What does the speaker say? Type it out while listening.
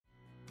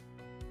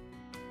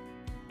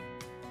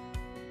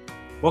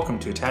Welcome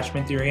to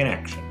Attachment Theory in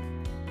Action.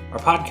 Our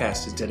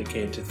podcast is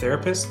dedicated to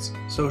therapists,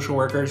 social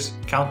workers,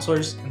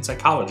 counselors, and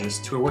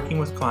psychologists who are working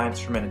with clients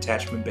from an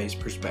attachment-based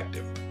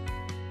perspective.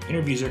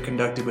 Interviews are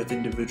conducted with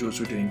individuals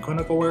who are doing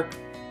clinical work,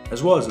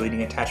 as well as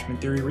leading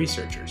attachment theory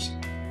researchers.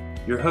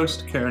 Your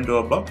host, Karen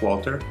Doyle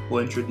Buckwalter, will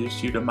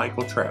introduce you to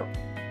Michael Trout.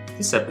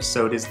 This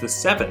episode is the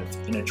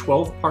 7th in a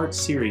 12-part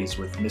series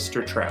with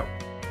Mr. Trout.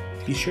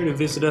 Be sure to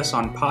visit us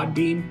on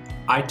Podbean,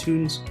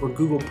 iTunes, or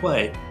Google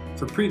Play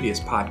for previous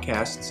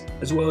podcasts,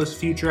 as well as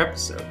future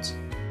episodes.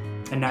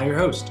 And now your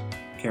host,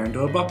 Karen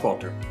Doyle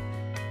Buckwalter.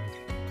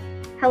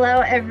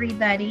 Hello,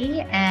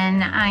 everybody,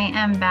 and I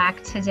am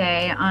back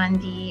today on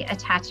the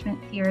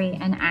Attachment Theory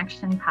in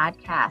Action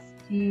podcast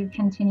to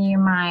continue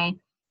my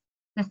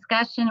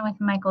discussion with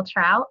Michael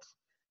Trout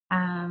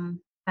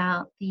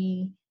about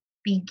the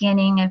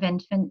beginning of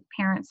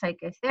infant-parent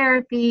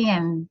psychotherapy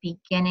and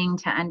beginning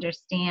to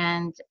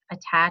understand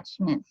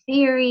attachment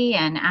theory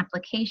and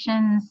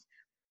applications.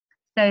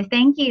 So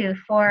thank you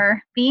for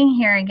being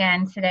here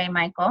again today,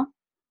 Michael.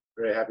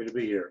 Very happy to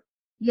be here.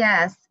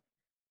 Yes.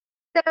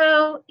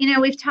 So,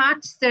 we've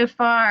talked so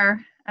far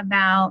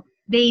about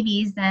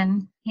babies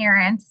and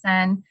parents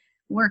and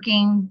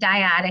working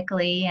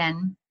dyadically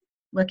and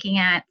looking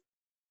at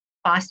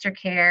foster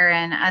care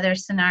and other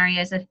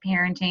scenarios of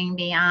parenting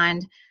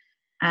beyond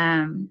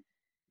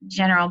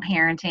general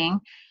parenting.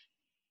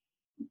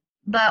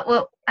 But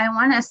what I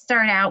want to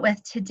start out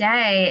with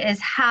today is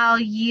how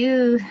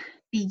you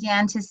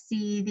began to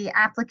see the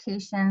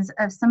applications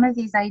of some of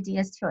these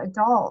ideas to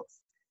adults.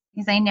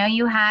 Because I know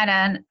you had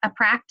a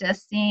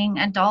practice seeing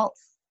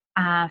adults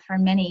for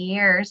many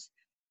years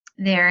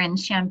there in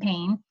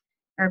Champaign,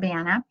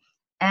 Urbana.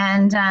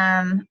 And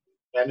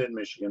in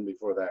Michigan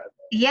before that.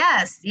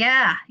 Yes,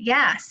 yeah.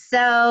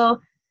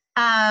 So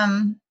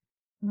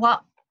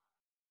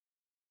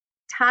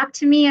talk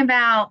to me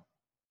about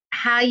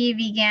how you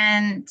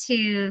began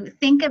to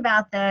think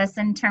about this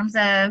in terms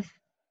of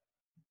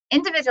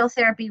individual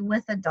therapy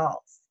with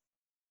adults.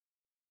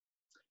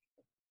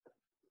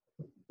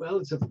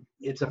 Well,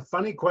 it's a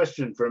funny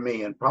question for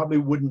me, and probably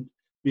wouldn't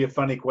be a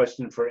funny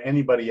question for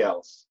anybody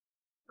else.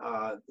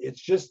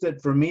 It's just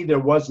that for me, there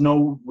was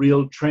no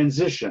real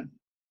transition.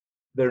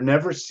 There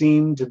never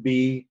seemed to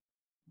be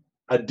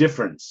a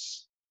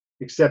difference,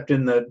 except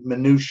in the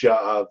minutia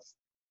of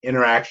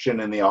interaction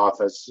in the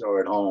office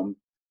or at home,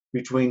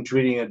 between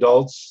treating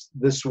adults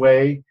this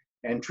way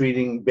and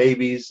treating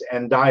babies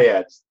and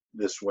dyads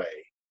this way.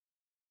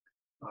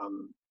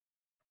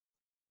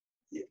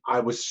 I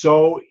was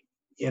so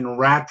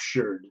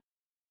enraptured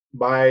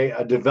by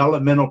a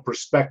developmental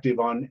perspective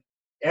on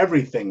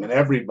everything and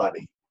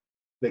everybody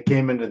that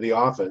came into the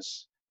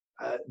office.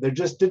 There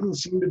just didn't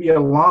seem to be a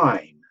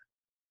line.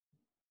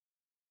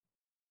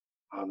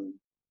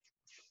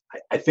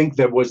 I think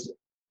there was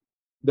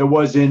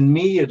in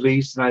me, at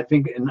least, and I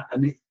think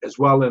as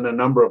well in a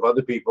number of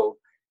other people,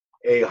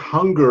 a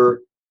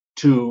hunger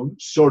to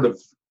sort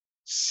of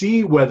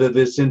see whether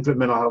this infant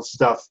mental health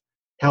stuff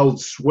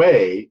held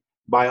sway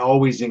by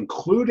always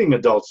including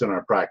adults in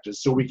our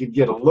practice, so we could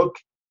get a look,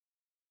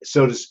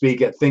 so to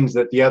speak, at things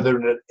at the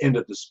other end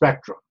of the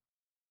spectrum.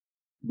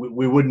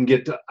 We wouldn't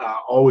get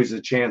always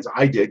a chance.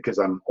 I did, because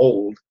I'm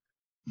old,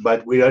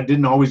 but we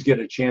didn't always get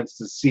a chance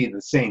to see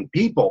the same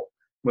people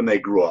when they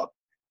grew up.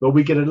 But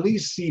we could at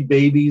least see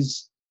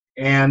babies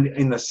and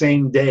in the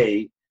same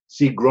day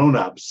see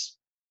grown-ups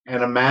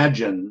and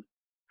imagine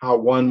how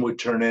one would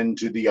turn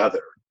into the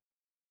other.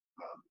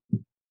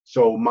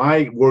 So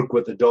my work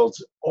with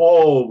adults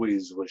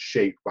always was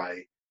shaped by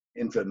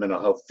infant mental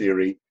health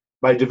theory,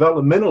 by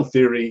developmental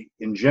theory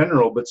in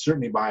general, but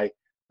certainly by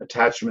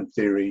attachment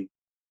theory.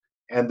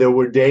 And there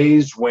were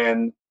days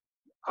when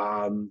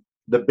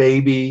the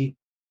baby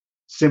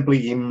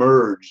simply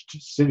emerged,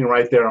 sitting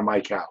right there on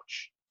my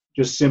couch,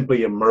 just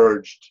simply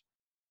emerged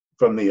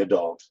from the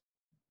adult.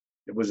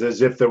 It was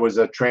as if there was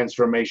a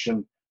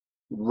transformation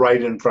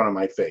right in front of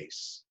my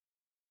face.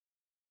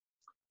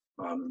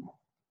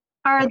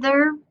 Are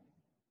there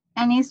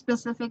any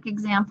specific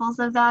examples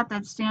of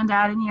that stand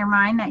out in your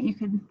mind that you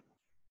could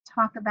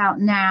talk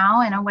about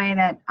now in a way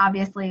that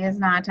obviously is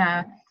not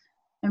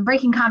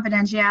breaking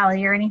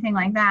confidentiality or anything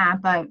like that?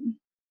 But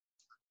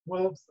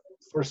well,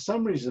 for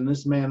some reason,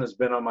 this man has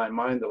been on my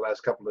mind the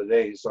last couple of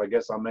days, so I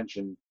guess I'll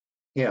mention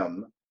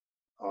him,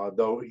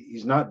 though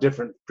he's not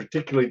different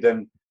particularly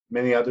than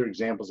many other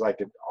examples I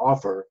could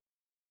offer.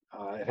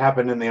 It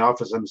happened in the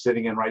office I'm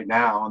sitting in right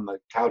now, on the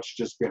couch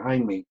just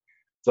behind me.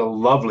 It's a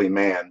lovely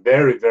man,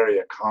 very, very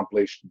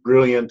accomplished,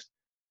 brilliant,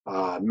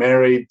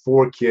 married,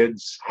 4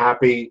 kids,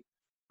 happy,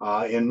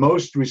 in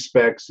most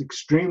respects,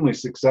 extremely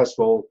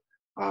successful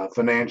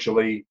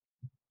financially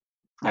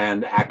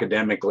and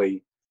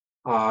academically,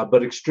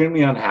 but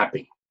extremely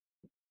unhappy.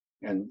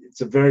 And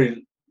it's a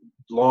very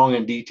long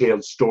and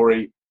detailed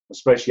story,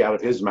 especially out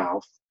of his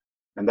mouth.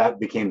 And that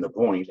became the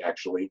point,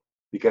 actually,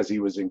 because he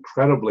was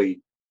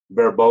incredibly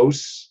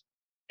verbose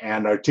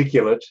and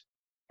articulate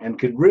and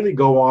could really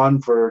go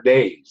on for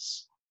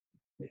days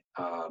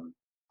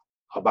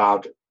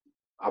about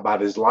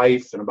his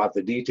life and about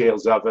the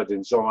details of it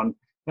and so on.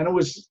 And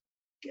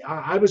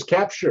I was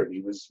captured.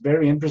 He was a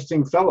very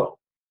interesting fellow.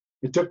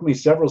 It took me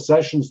several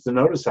sessions to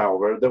notice,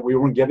 however, that we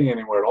weren't getting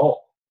anywhere at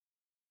all.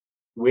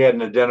 We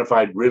hadn't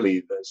identified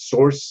really the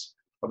source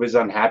of his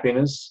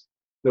unhappiness.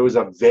 There was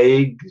a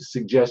vague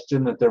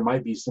suggestion that there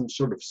might be some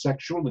sort of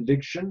sexual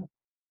addiction,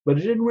 but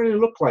it didn't really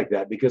look like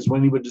that, because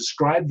when he would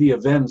describe the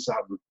events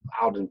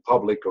out in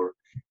public or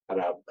at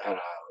a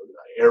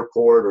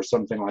airport or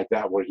something like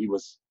that where he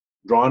was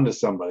drawn to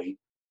somebody,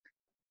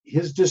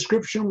 his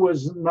description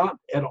was not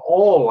at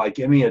all like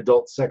any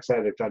adult sex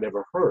addict I'd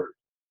ever heard.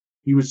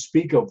 He would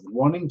speak of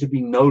wanting to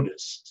be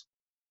noticed,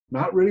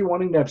 not really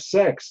wanting to have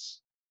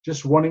sex,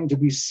 just wanting to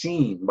be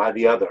seen by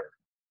the other.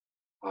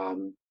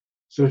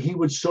 So he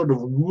would sort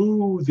of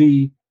woo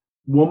the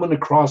woman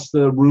across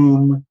the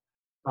room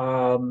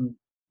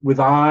with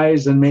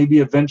eyes and maybe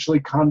eventually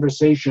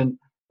conversation,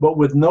 but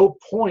with no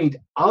point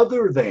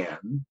other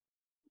than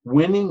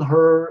winning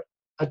her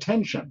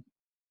attention.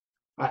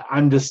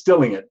 I'm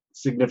distilling it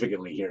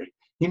significantly here.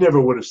 He never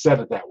would have said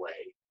it that way.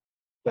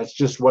 That's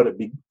just what it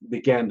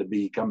began to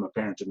become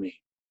apparent to me.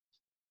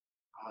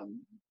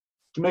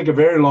 To make a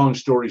very long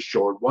story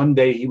short, one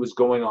day he was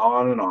going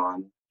on and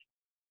on.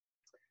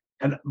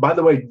 And by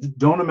the way,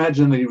 don't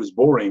imagine that he was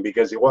boring,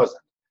 because he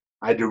wasn't.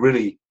 I had to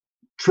really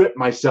trip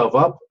myself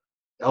up,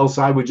 else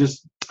I would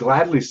just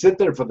gladly sit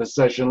there for the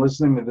session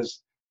listening to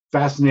this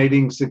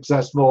fascinating,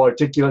 successful,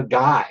 articulate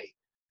guy.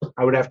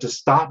 I would have to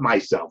stop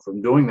myself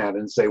from doing that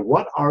and say,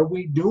 what are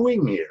we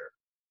doing here?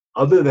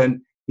 Other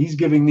than he's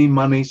giving me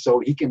money so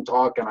he can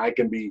talk and I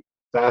can be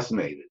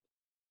fascinated.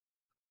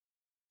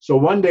 So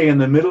one day in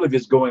the middle of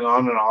his going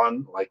on and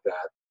on like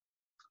that,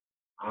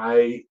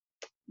 I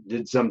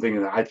did something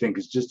that I think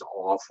is just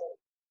awful.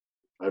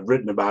 I've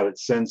written about it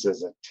since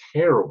as a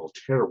terrible,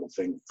 terrible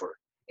thing for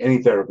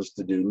any therapist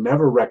to do.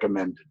 Never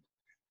recommended.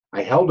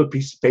 I held a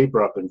piece of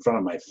paper up in front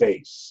of my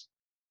face,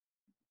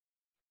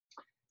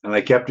 and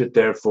I kept it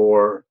there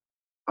for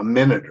a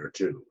minute or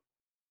two.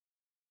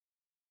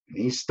 And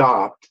he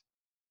stopped,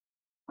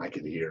 I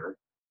could hear.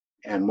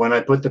 And when I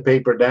put the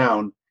paper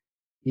down,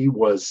 he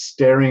was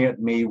staring at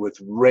me with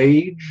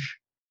rage,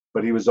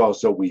 but he was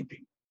also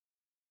weeping.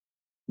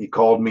 He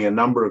called me a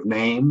number of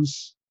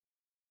names.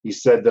 He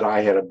said that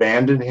I had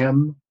abandoned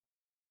him.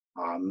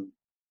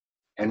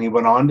 And he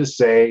went on to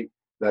say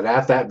that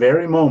at that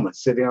very moment,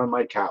 sitting on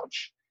my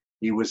couch,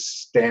 he was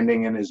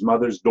standing in his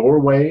mother's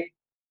doorway.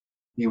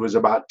 He was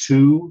about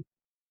 2.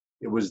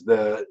 It was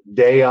the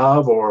day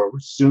of or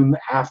soon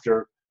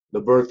after the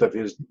birth of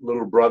his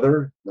little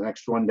brother, the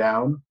next one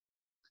down.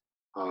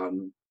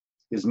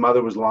 His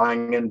mother was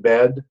lying in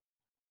bed.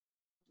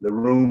 The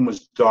room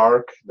was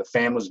dark. The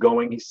fan was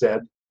going, he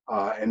said.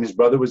 And his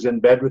brother was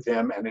in bed with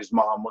him, and his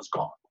mom was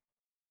gone.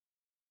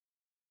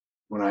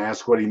 When I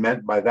asked what he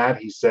meant by that,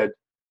 he said,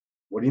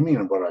 "What do you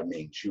mean what I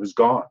mean? She was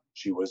gone.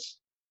 She was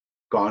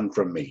gone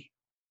from me.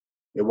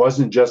 It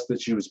wasn't just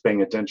that she was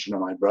paying attention to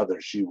my brother.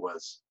 She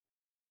was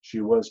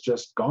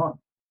just gone,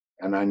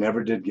 and I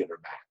never did get her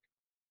back."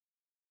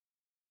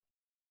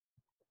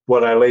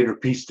 What I later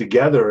pieced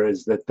together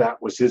is that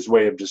that was his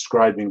way of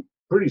describing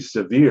pretty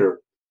severe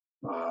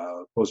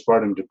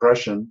postpartum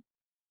depression.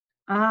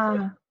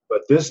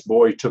 But this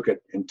boy took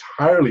it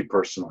entirely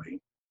personally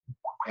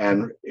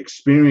and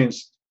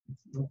experienced,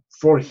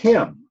 for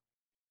him,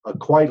 a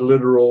quite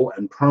literal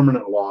and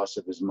permanent loss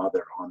of his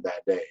mother on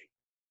that day.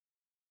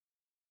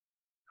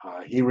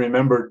 He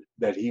remembered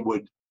that he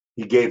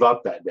gave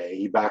up that day.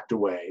 He backed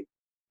away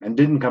and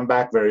didn't come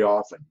back very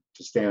often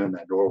to stand in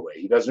that doorway.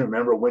 He doesn't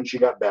remember when she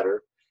got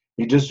better.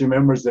 He just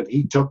remembers that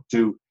he took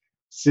to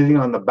sitting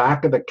on the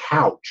back of the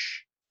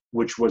couch,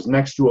 which was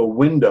next to a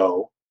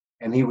window,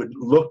 and he would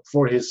look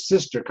for his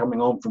sister coming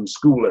home from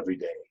school every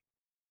day.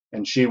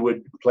 And she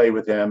would play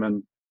with him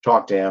and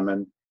talk to him,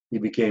 and he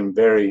became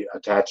very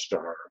attached to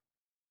her.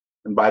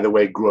 And by the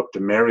way, grew up to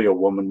marry a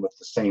woman with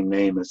the same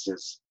name as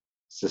his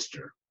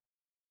sister.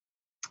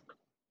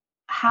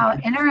 How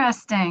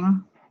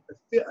interesting.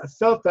 I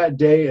felt that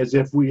day as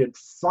if we had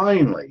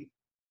finally,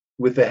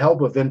 with the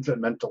help of infant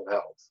mental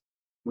health,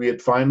 we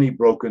had finally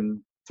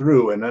broken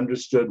through and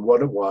understood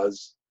what it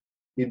was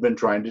he'd been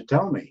trying to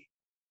tell me.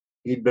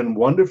 He'd been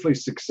wonderfully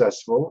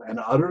successful and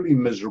utterly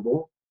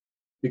miserable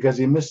because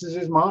he misses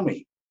his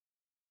mommy.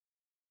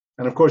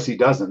 And of course he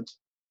doesn't.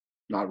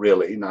 Not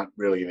really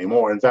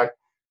anymore. In fact,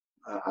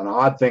 an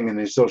odd thing in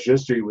his social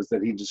history was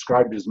that he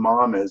described his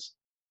mom as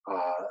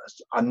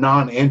a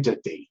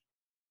non-entity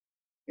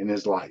in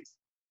his life,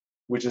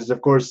 which is,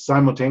 of course,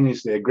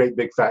 simultaneously a great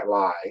big fat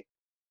lie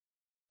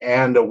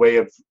and a way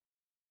of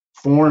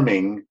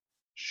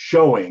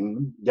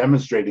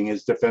demonstrating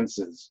his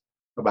defenses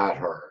about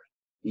her.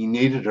 He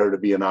needed her to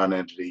be a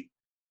non-entity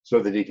so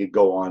that he could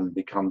go on and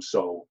become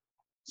so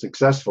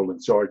successful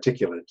and so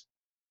articulate,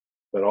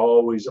 but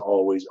always,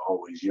 always,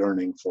 always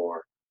yearning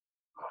for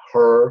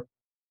her,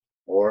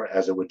 or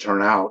as it would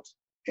turn out,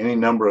 any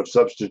number of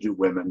substitute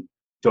women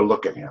to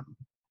look at him,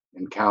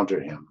 encounter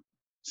him,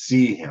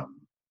 see him.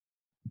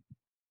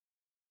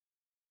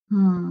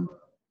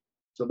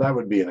 So that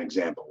would be an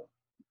example.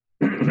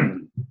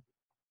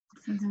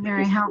 It's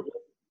very helpful.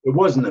 it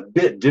wasn't a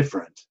bit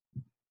different.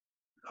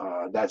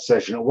 That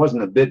session, it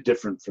wasn't a bit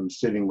different from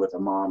sitting with a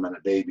mom and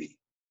a baby.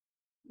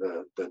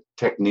 The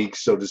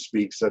techniques, so to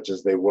speak, such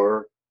as they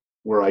were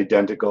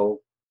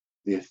identical.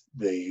 The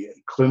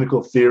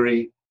clinical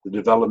theory, the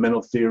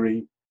developmental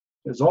theory,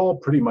 is all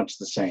pretty much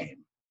the same.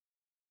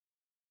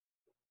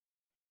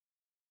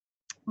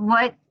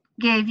 What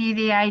gave you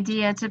the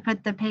idea to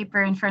put the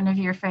paper in front of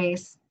your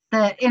face?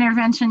 The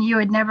intervention you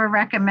would never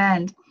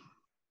recommend?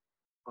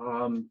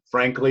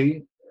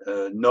 Frankly,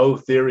 no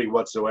theory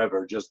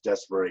whatsoever, just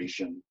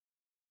desperation.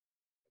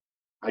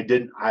 I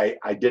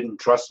didn't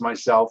trust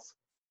myself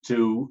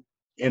to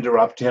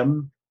interrupt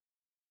him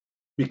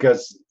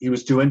because he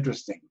was too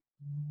interesting,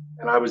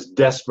 and I was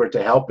desperate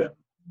to help him.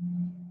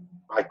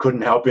 I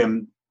couldn't help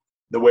him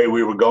the way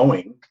we were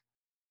going.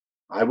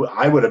 I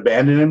would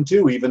abandon him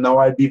too, even though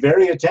I'd be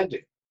very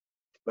attentive.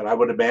 But I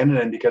would abandon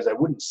him because I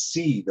wouldn't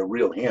see the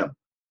real him.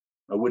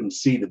 I wouldn't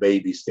see the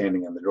baby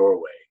standing in the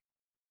doorway.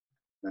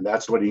 And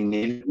that's what he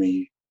needed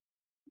me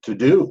to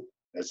do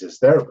as his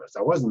therapist.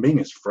 I wasn't being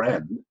his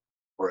friend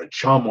or a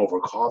chum over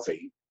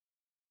coffee.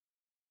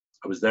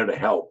 I was there to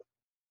help.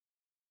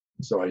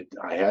 So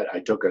I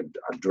took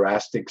a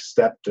drastic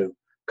step to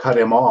cut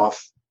him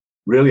off.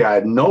 Really, I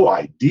had no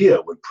idea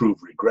it would prove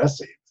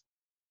regressive.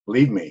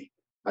 Believe me,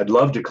 I'd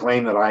love to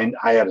claim that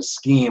I had a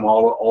scheme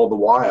all the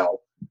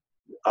while,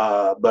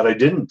 but I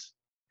didn't.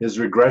 His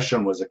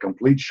regression was a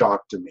complete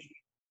shock to me.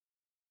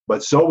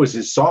 But so was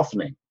his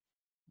softening.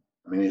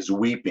 I mean, his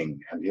weeping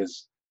and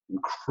his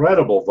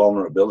incredible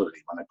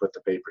vulnerability when I put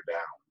the paper down.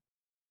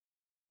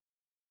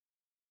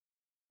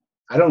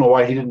 I don't know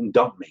why he didn't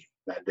dump me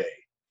that day.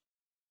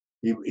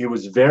 He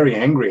was very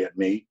angry at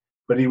me,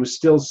 but he was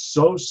still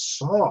so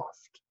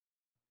soft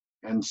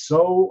and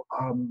so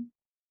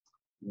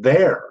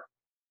there.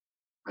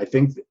 I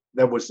think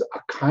there was a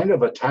kind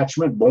of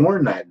attachment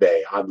born that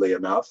day, oddly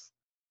enough,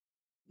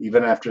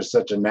 even after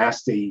such a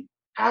nasty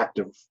act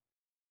of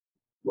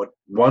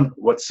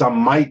what some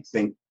might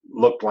think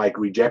looked like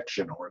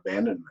rejection or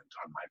abandonment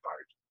on my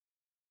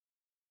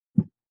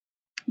part.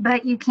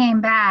 But you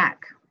came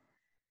back.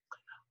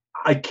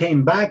 I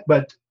came back,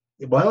 but,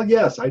 well,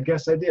 yes, I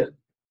guess I did.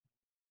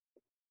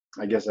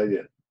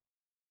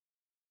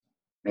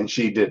 And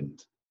she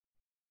didn't.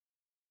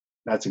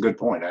 That's a good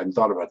point. I hadn't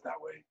thought about it that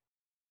way.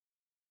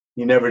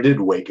 He never did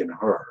waken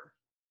her.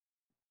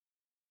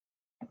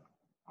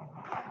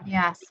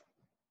 Yes.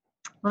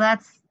 Well,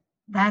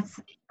 that's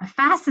a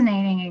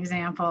fascinating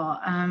example.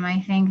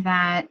 I think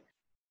that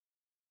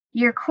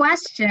your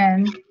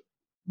question,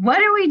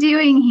 what are we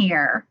doing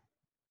here?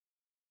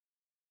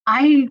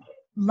 I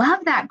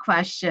love that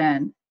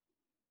question.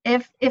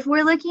 If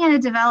we're looking at a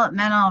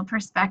developmental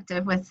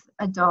perspective with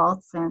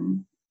adults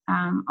and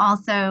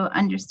also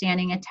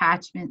understanding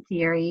attachment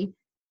theory,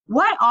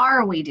 what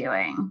are we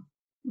doing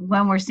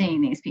when we're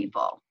seeing these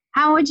people?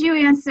 How would you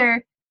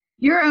answer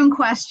your own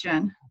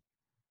question?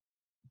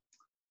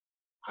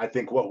 I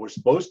think what we're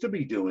supposed to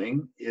be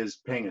doing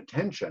is paying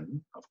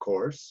attention, of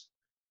course,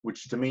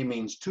 which to me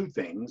means two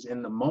things.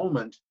 In the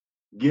moment,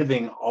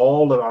 giving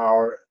all of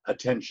our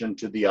attention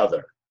to the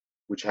other,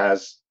 which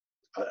has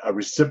a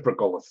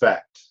reciprocal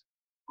effect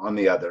on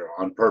the other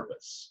on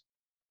purpose.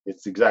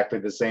 It's exactly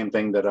the same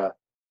thing that a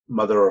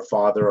mother or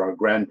father or a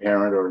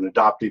grandparent or an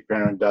adoptive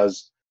parent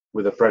does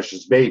with a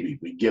precious baby.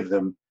 We give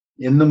them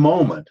in the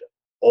moment,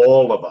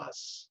 all of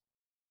us,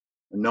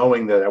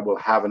 knowing that it will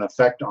have an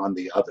effect on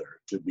the other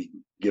to be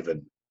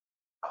given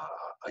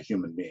a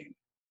human being.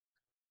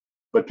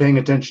 But paying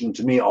attention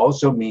to me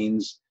also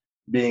means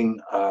being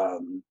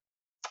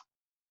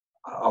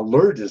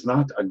alert is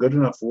not a good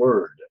enough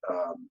word.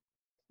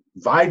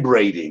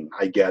 Vibrating,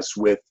 I guess,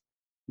 with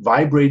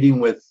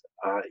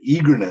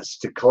eagerness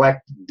to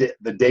collect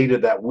the data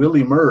that will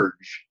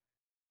emerge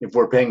if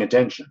we're paying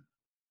attention.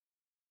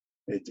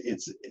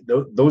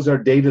 Those are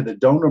data that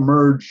don't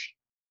emerge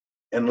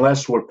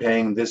unless we're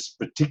paying this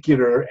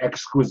particular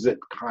exquisite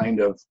kind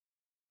of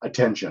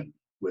attention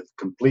with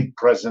complete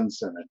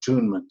presence and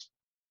attunement.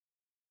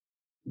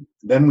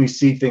 Then we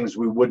see things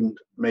we wouldn't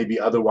maybe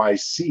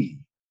otherwise see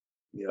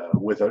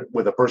with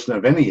a person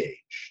of any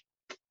age.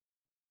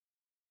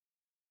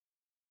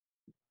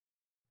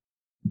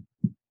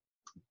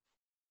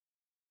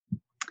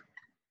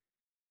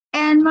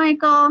 And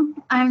Michael,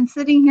 I'm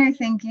sitting here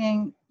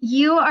thinking,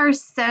 you are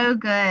so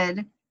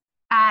good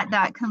at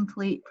that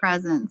complete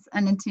presence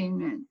and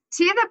attunement,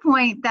 to the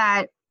point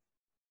that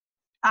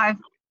I've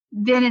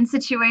been in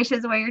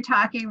situations where you're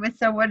talking with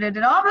someone and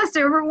it almost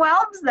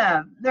overwhelms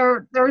them.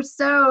 They're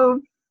so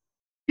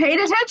paid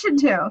attention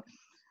to.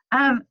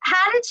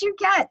 How did you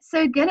get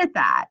so good at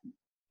that?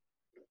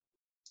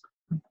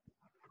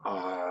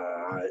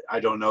 I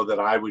don't know that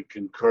I would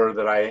concur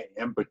that I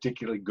am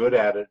particularly good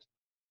at it.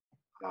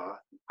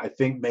 I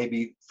think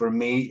maybe for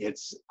me,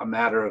 it's a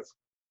matter of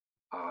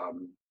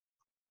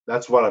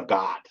that's what I've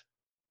got.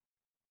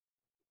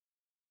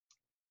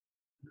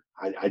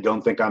 I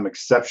don't think I'm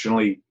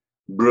exceptionally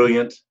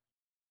brilliant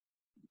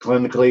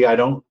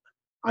clinically.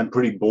 I'm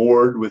pretty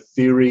bored with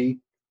theory,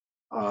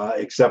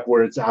 except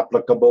where it's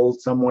applicable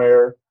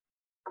somewhere.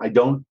 I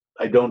don't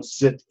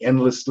sit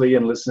endlessly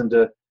and listen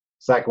to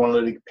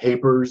psychoanalytic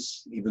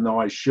papers, even though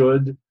I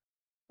should.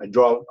 I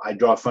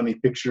draw funny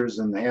pictures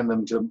and hand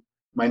them to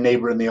my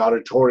neighbor in the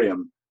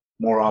auditorium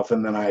more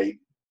often than I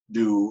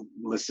do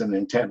listen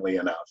intently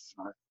enough.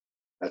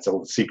 That's a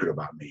little secret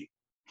about me.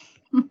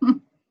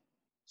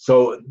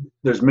 So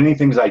there's many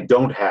things I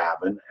don't have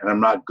and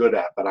I'm not good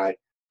at, but I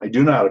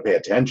do know how to pay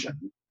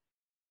attention.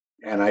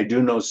 And I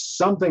do know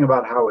something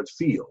about how it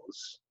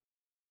feels.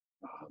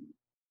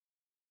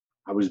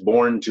 I was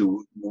born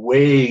to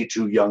way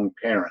too young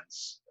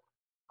parents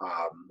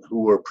who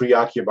were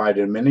preoccupied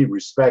in many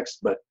respects,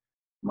 but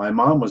my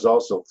mom was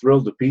also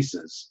thrilled to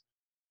pieces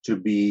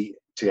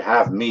to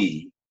have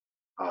me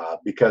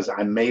because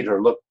I made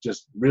her look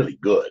just really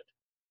good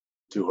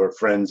to her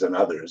friends and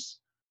others.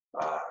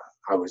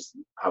 I was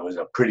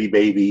a pretty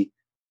baby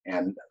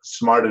and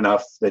smart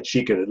enough that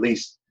she could at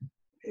least,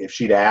 if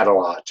she'd add a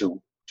lot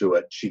to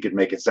it, she could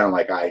make it sound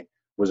like I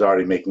was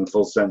already making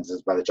full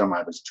sentences by the time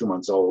I was 2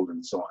 months old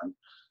and so on.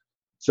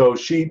 So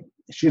she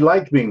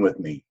liked being with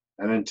me.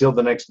 And until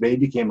the next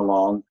baby came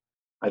along,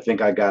 I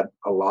think I got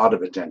a lot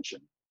of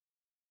attention.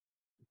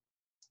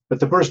 But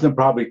the person that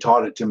probably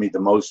taught it to me the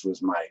most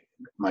was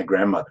my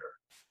grandmother.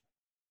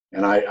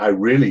 And I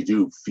really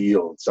do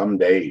feel some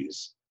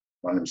days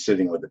when I'm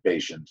sitting with a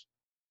patient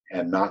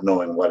and not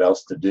knowing what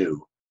else to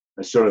do,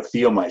 I sort of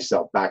feel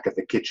myself back at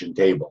the kitchen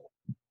table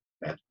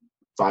at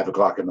 5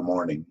 o'clock in the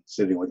morning,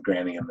 sitting with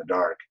Granny in the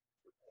dark,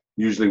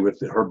 usually with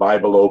her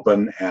Bible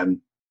open and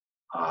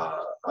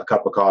a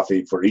cup of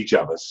coffee for each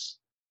of us.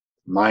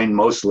 Mine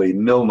mostly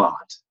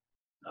Milnot,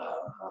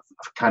 a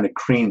kind of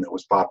cream that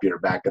was popular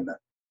back in the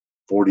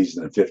 40s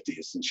and the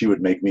 50s. And she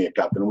would make me a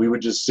cup and we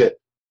would just sit.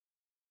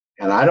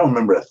 And I don't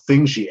remember a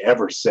thing she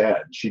ever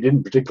said. She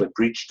didn't particularly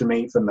preach to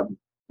me from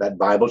that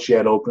Bible she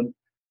had open.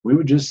 We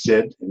would just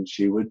sit and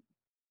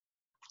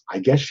I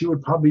guess she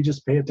would probably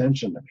just pay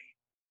attention to me.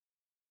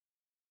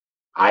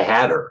 I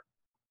had her.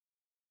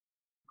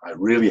 I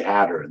really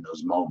had her in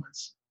those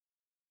moments.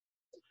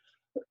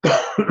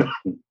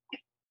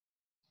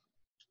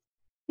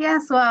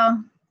 Yes,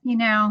 well,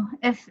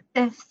 if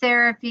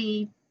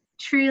therapy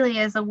truly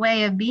is a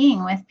way of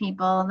being with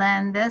people,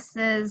 then this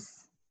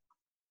is,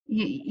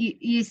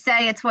 you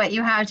say it's what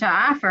you have to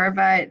offer,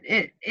 but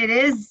it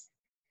is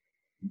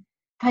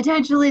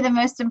potentially the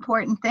most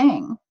important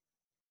thing.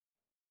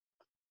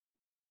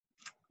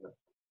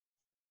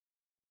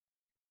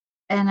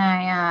 And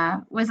I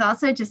was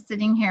also just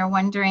sitting here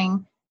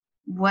wondering,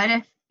 what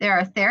if there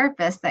are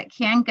therapists that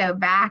can go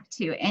back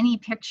to any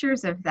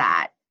pictures of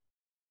that?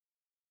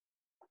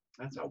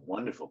 That's a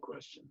wonderful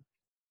question.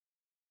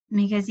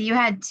 Because you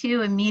had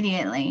two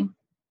immediately.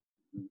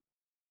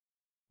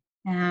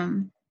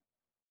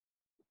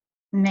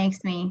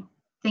 Makes me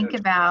think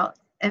about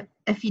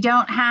if you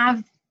don't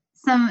have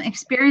some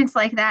experience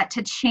like that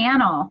to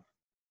channel.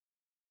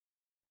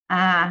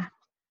 Yeah.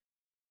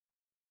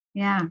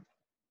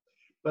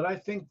 But I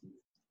think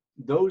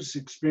those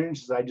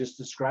experiences I just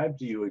described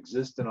to you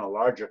exist in a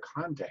larger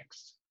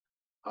context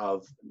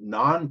of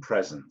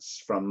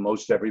non-presence from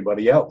most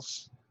everybody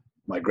else.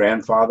 My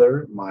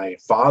grandfather, my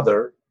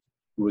father,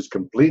 who was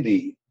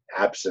completely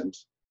absent,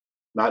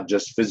 not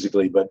just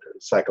physically, but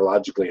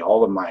psychologically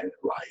all of my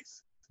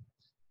life.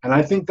 And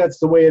I think that's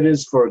the way it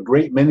is for a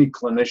great many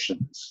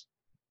clinicians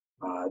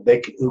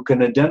who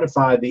can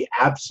identify the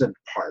absent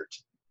part,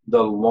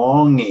 the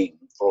longing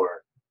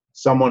for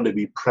someone to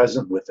be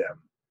present with them.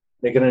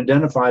 They can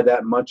identify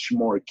that much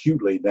more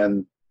acutely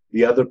than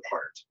the other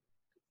part.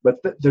 But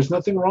there's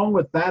nothing wrong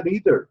with that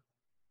either.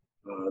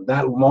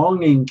 That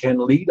longing can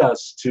lead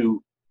us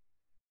to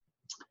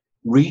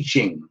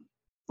reaching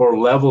for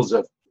levels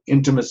of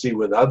intimacy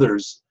with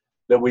others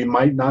that we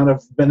might not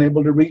have been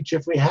able to reach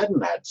if we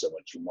hadn't had so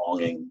much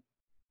longing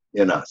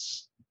in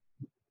us.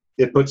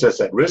 It puts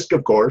us at risk,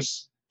 of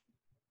course,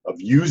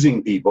 of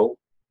using people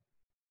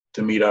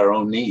to meet our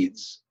own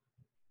needs,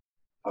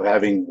 of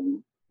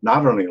having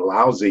not only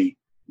lousy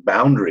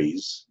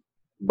boundaries,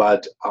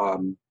 but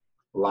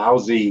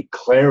lousy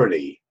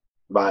clarity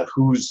about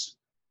who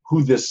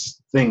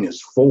this thing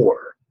is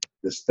for,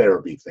 this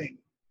therapy thing.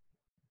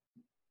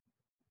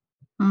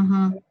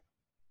 Mm-hmm.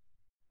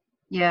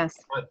 Yes.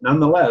 But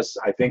nonetheless,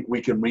 I think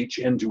we can reach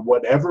into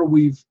whatever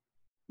we've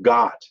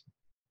got.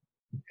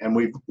 And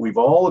we've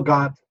all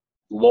got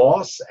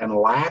loss and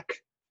lack,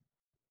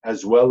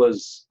 as well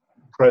as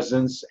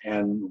presence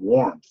and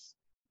warmth.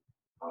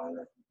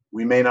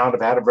 We may not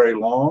have had it very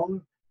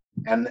long,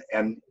 and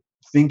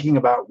thinking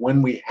about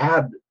when we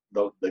had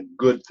the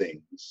good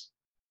things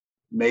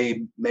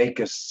may make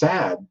us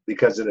sad,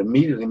 because it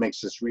immediately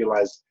makes us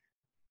realize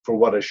for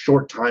what a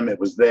short time it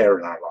was there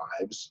in our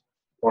lives,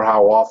 or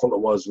how awful it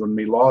was when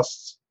we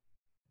lost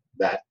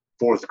that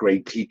fourth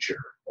grade teacher,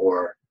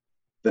 or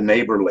the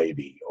neighbor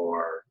lady,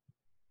 or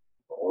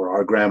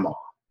our grandma.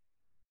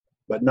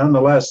 But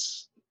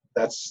nonetheless,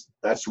 that's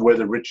where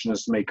the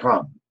richness may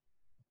come.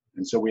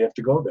 And so we have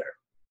to go there.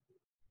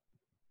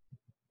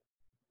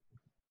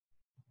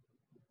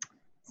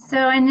 So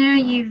I know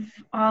you've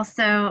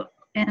also,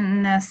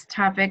 in this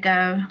topic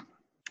of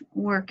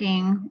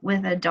working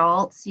with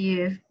adults.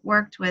 You've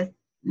worked with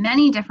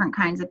many different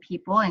kinds of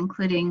people,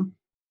 including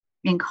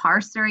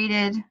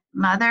incarcerated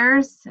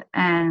mothers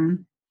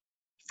and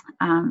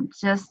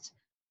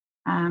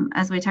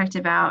as we talked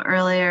about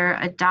earlier,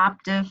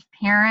 adoptive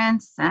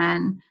parents.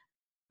 And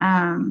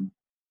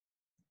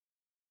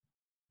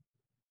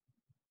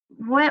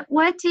what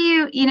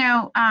do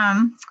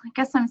I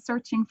guess I'm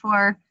searching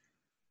for,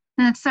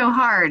 and it's so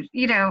hard,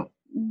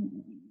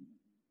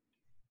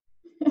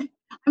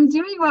 I'm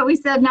doing what we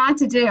said not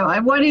to do.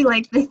 I'm wanting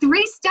like the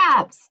 3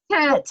 steps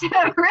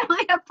to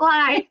really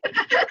apply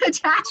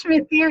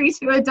attachment theory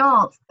to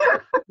adults.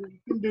 You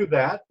can do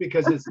that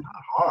because it's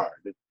not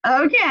hard.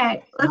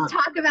 Okay, let's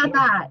talk about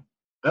that.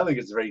 I don't think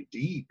it's very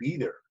deep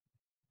either.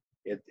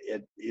 It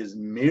is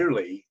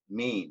merely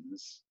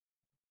means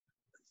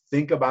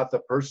think about the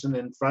person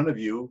in front of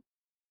you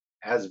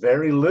as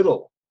very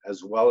little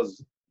as well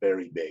as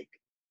very big.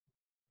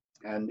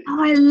 And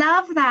I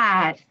love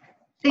that.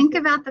 Think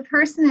about the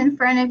person in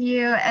front of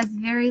you as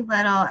very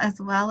little as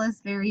well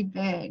as very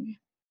big.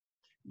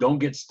 Don't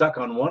get stuck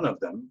on one of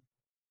them.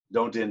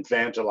 Don't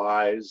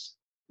infantilize.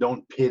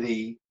 Don't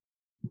pity.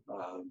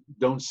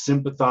 Don't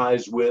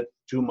sympathize with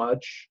too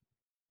much.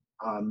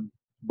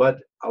 But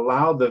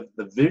allow the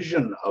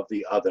vision of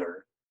the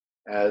other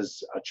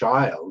as a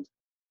child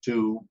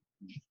to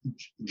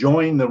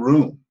join the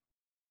room.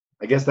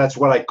 I guess that's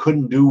what I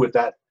couldn't do with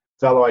that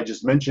fellow I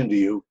just mentioned to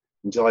you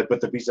until I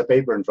put the piece of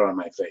paper in front of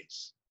my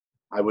face.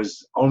 I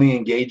was only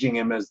engaging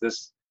him as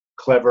this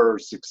clever,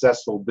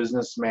 successful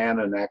businessman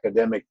and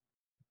academic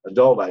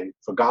adult. I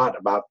forgot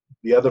about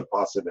the other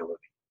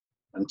possibility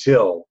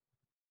until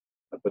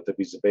I put the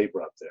piece of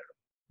paper up there.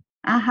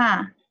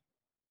 Uh-huh.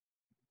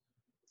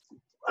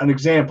 An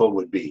example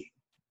would be,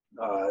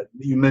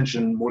 you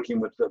mentioned working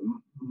with the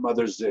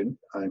mothers,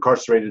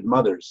 incarcerated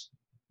mothers.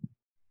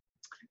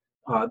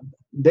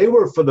 They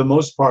were, for the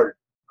most part,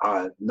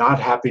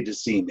 not happy to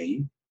see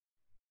me.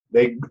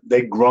 They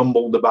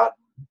grumbled about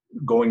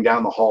going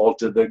down the hall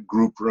to the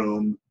group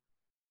room,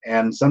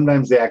 and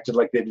sometimes they acted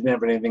like they didn't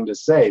have anything to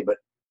say. But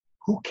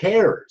who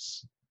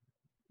cares?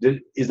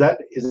 Is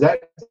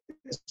that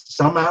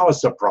somehow a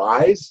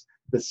surprise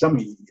that some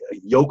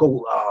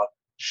yokel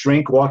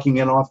shrink walking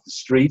in off the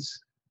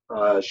streets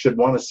should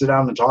want to sit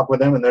down and talk with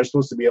them, and they're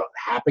supposed to be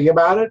happy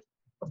about it?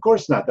 Of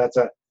course not. That's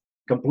a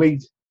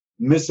complete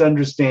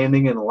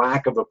misunderstanding and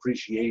lack of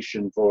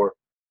appreciation for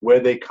where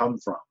they come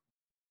from.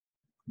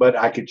 But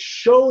I could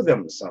show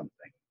them something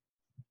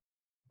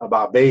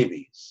about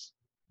babies,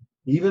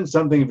 even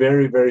something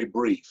very, very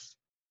brief,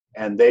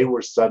 and they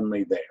were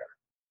suddenly there.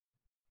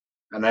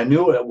 And I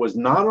knew it was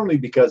not only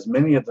because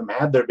many of them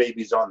had their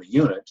babies on the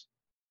unit,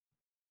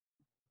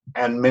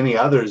 and many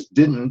others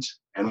didn't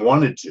and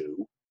wanted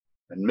to,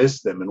 and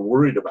missed them and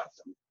worried about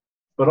them,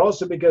 but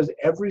also because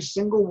every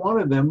single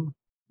one of them,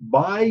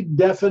 by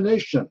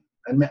definition,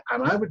 and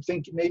I would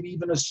think maybe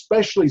even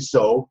especially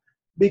so,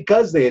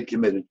 because they had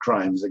committed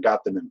crimes that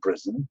got them in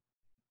prison,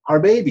 are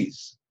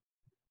babies.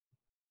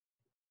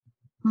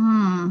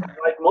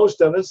 Like most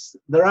of us,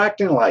 they're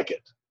acting like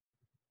it.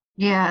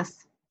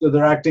 Yes. So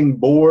they're acting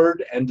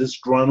bored and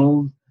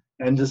disgruntled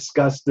and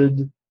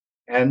disgusted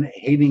and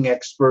hating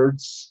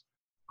experts,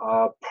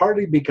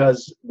 partly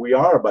because we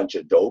are a bunch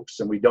of dopes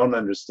and we don't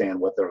understand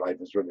what their life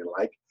is really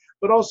like,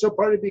 but also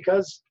partly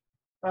because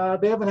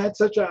they haven't had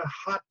such a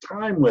hot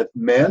time with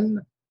men,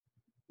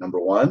 number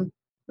one.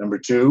 Number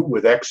two,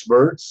 with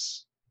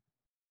experts.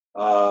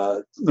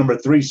 Number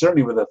three,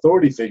 certainly with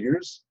authority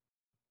figures.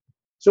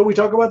 So we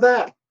talk about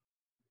that.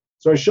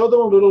 So I show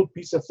them a little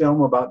piece of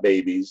film about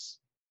babies,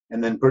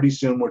 and then pretty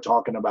soon we're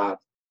talking about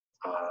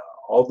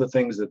all the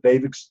things that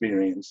they've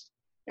experienced,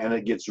 and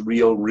it gets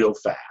real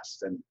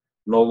fast. And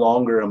no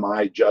longer am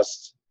I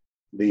just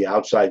the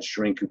outside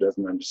shrink who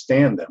doesn't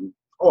understand them.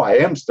 Oh, I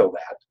am still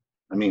that.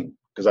 I mean,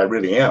 because I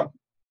really am.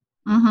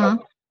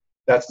 Mm-hmm.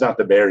 That's not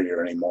the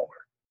barrier anymore.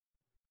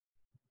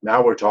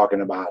 Now we're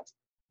talking about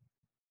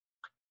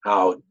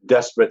how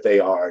desperate they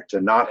are to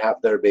not have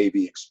their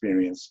baby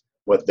experience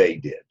what they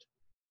did.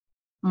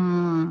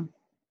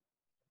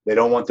 They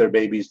don't want their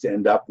babies to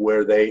end up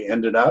where they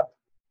ended up.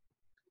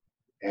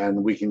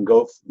 And we can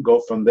go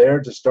from there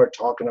to start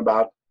talking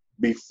about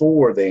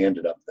before they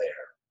ended up there.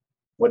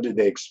 What did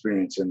they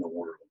experience in the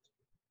world?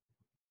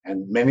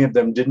 And many of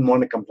them didn't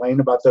want to complain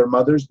about their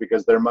mothers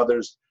because their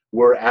mothers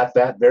were at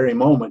that very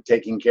moment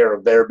taking care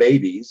of their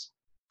babies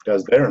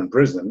because they're in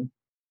prison.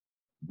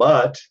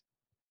 But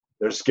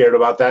they're scared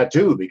about that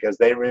too because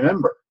they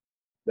remember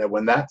that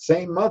when that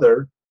same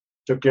mother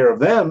took care of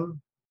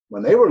them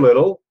when they were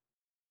little,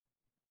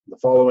 the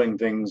following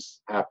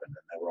things happened and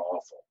they were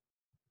awful.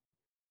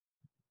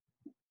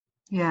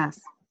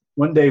 Yes.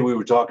 One day we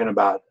were talking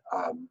about,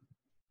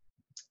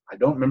 I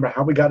don't remember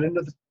how we got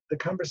into the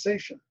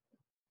conversation,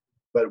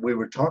 but we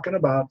were talking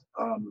about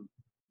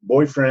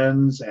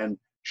boyfriends and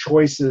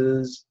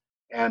choices,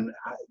 and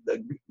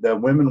the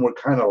women were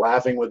kind of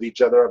laughing with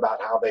each other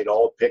about how they'd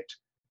all picked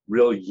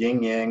real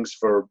yin-yangs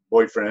for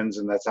boyfriends,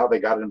 and that's how they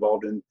got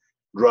involved in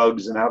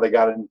drugs and how they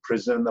got in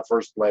prison in the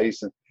first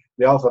place. And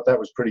they all thought that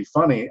was pretty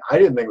funny. I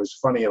didn't think it was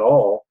funny at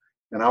all,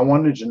 and I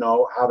wanted to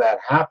know how that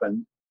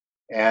happened.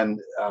 And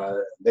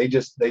they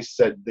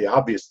said the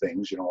obvious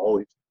things,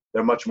 oh,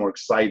 they're much more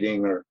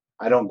exciting, or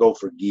I don't go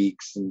for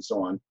geeks and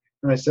so on.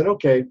 And I said,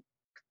 okay,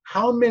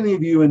 how many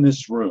of you in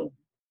this room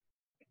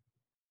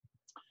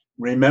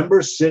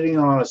remember sitting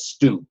on a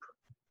stoop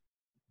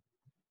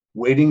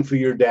waiting for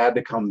your dad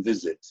to come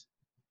visit,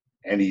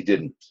 and he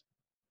didn't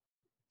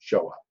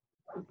show up?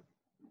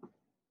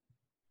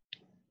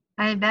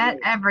 I bet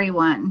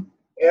everyone.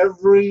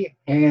 Every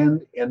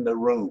hand in the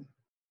room.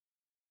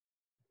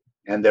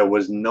 And there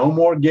was no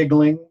more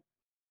giggling.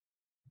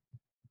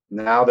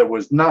 Now there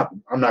was not,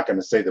 I'm not going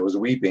to say there was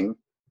weeping,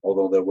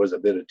 although there was a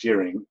bit of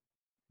tearing.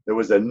 There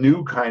was a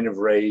new kind of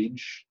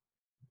rage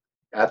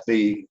at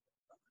the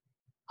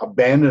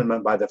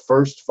abandonment by the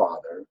first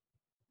father,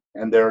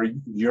 and their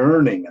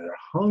yearning and their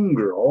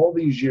hunger, all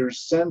these years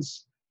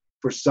since,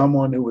 for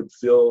someone who would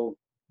fill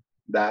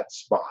that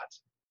spot.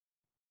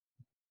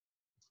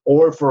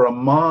 Or for a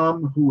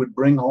mom who would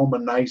bring home a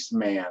nice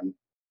man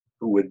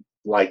who would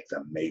like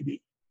them,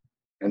 maybe,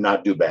 and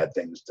not do bad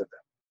things to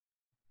them.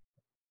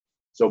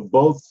 So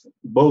both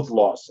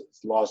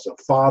losses, loss of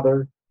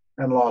father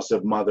and loss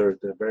of mother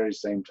at the very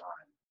same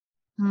time.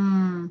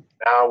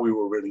 Now we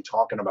were really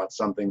talking about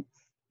something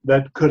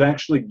that could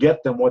actually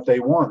get them what they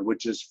want,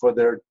 which is for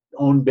their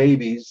own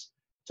babies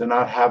to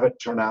not have it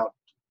turn out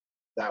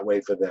that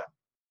way for them.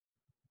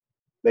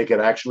 They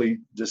could actually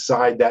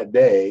decide that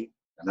day,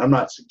 and I'm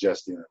not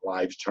suggesting that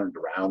lives turned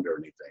around or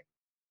anything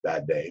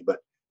that day,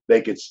 but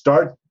they could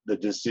start the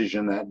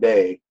decision that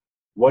day.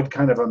 What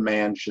kind of a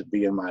man should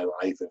be in my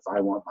life if I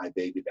want my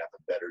baby to have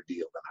a better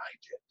deal than I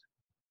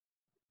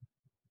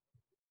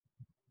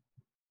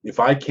did? If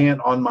I can't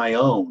on my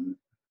own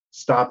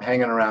stop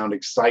hanging around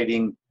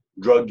exciting,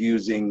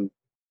 drug-using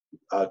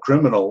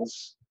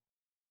criminals,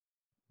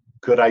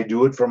 could I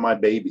do it for my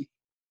baby?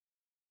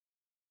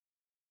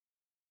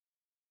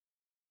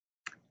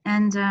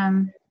 And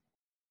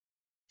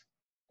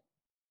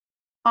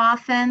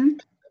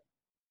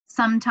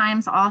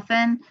sometimes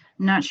often,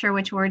 I'm not sure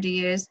which word to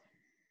use,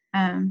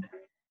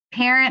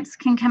 parents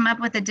can come up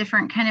with a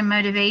different kind of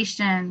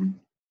motivation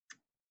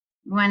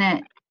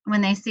when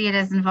they see it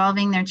as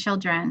involving their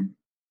children.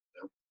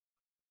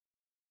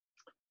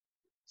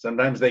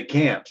 Sometimes they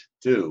can't,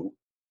 too.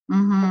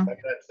 Mm-hmm.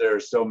 Sometimes they're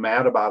so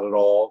mad about it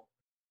all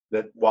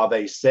that while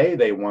they say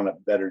they want a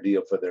better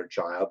deal for their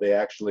child, they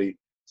actually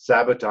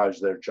sabotage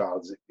their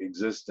child's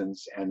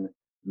existence and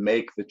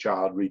make the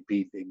child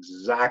repeat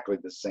exactly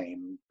the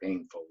same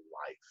painful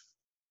life.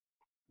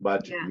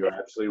 But you're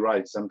absolutely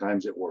right.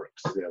 Sometimes it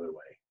works the other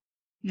way.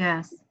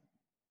 Yes.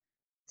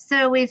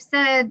 So we've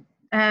said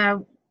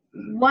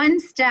one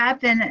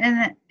step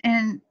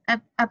in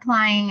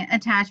applying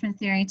attachment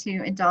theory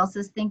to adults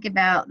is think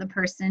about the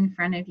person in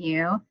front of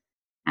you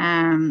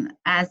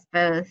as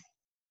both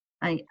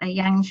a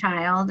young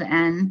child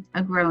and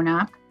a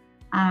grown-up.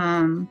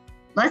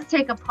 Let's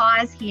take a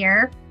pause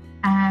here,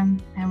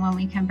 and when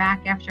we come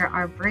back after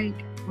our break,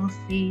 we'll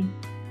see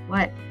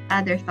what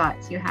other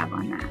thoughts you have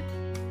on that.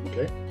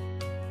 Okay.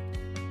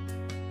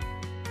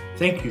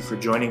 Thank you for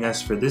joining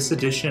us for this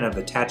edition of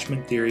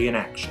Attachment Theory in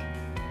Action.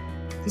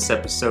 This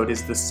episode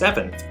is the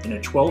 7th in a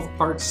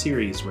 12-part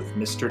series with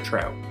Mr.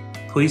 Trout.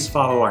 Please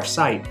follow our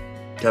site,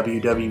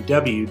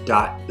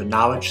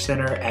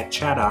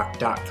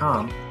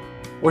 www.theknowledgecenter@chaddock.com,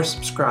 or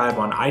subscribe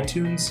on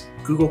iTunes,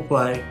 Google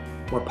Play,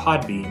 or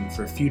Podbean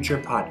for future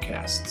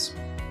podcasts.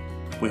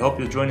 We hope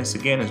you'll join us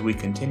again as we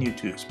continue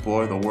to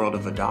explore the world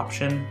of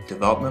adoption,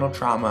 developmental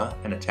trauma,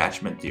 and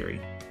attachment theory.